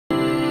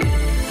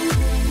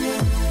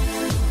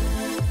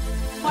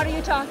what are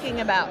you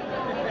talking about?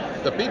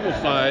 The people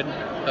side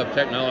of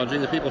technology,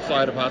 the people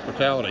side of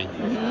hospitality.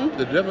 Mm-hmm.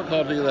 The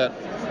difficulty that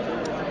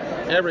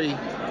every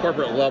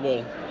corporate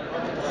level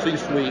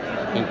C-suite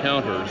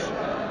encounters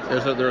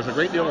is that there's a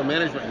great deal of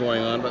management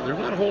going on, but there's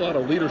not a whole lot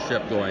of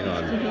leadership going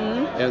on.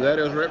 Mm-hmm. And that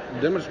is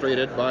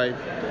demonstrated by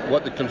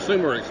what the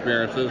consumer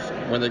experiences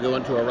when they go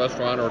into a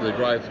restaurant or they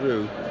drive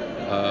through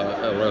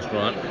a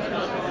restaurant.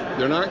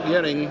 They're not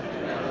getting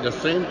the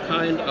same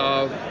kind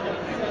of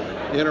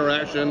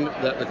interaction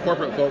that the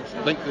corporate folks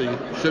think they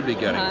should be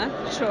getting.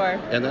 Sure.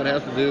 And that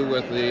has to do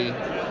with the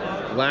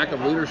lack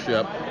of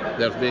leadership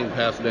that's being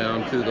passed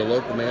down to the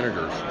local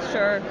managers.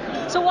 Sure.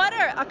 So what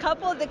are a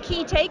couple of the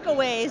key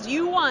takeaways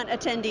you want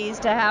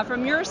attendees to have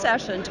from your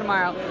session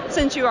tomorrow,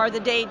 since you are the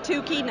day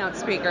 2 keynote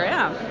speaker?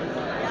 Yeah.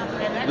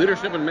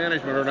 Leadership and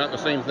management are not the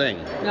same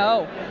thing.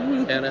 No.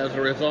 And as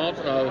a result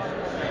of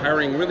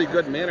hiring really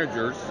good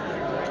managers,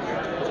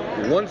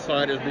 one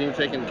side is being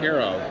taken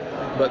care of,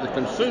 but the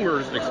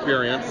consumer's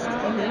experience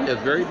is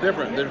very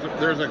different.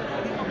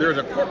 There's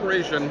a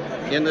corporation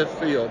in this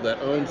field that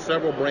owns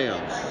several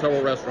brands,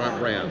 several restaurant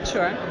brands.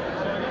 Sure.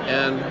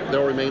 And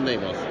they'll remain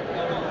nameless.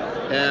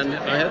 And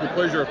I had the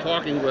pleasure of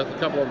talking with a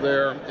couple of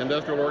their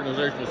industrial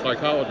organizational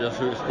psychologists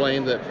who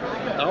explained that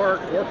our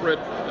corporate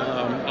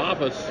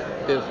office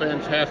is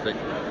fantastic.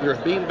 There's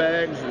bean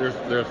bags,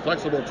 there's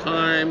flexible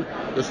time.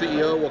 The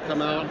CEO will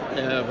come out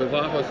of his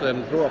office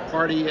and throw a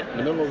party in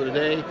the middle of the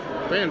day.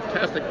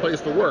 Fantastic place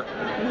to work.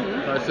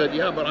 Mm-hmm. I said,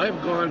 yeah, but I've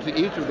gone to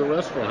each of the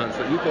restaurants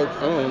that you folks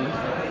own,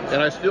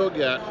 and I still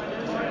get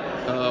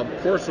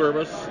poor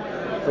service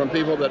from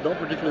people that don't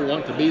particularly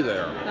want to be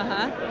there.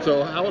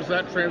 So how is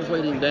that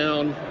translating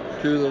down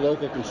to the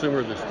local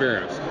consumer's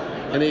experience?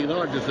 And he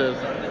acknowledges this,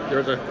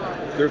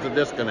 there's a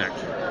disconnect.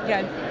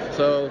 Good.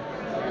 So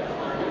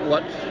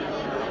what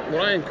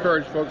I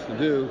encourage folks to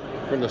do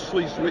from the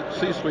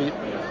C-suite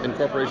in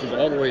corporations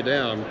all the way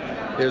down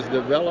is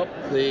develop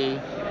the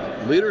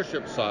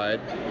leadership side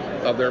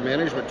of their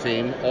management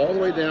team all the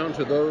way down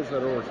to those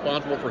that are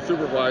responsible for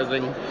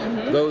supervising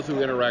those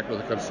who interact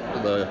with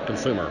the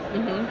consumer.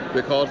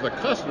 Because the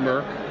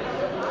customer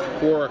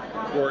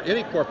for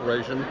any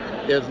corporation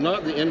is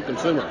not the end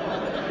consumer.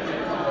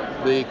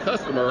 The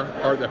customer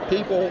are the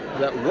people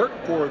that work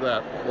for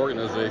that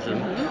organization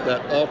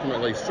that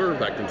ultimately serve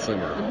that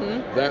consumer.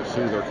 That's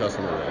who their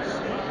customer is.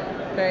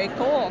 Very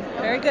cool.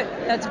 Very good.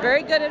 That's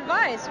very good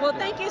advice. Well,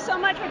 thank you so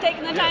much for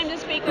taking the time to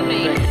speak with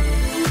me.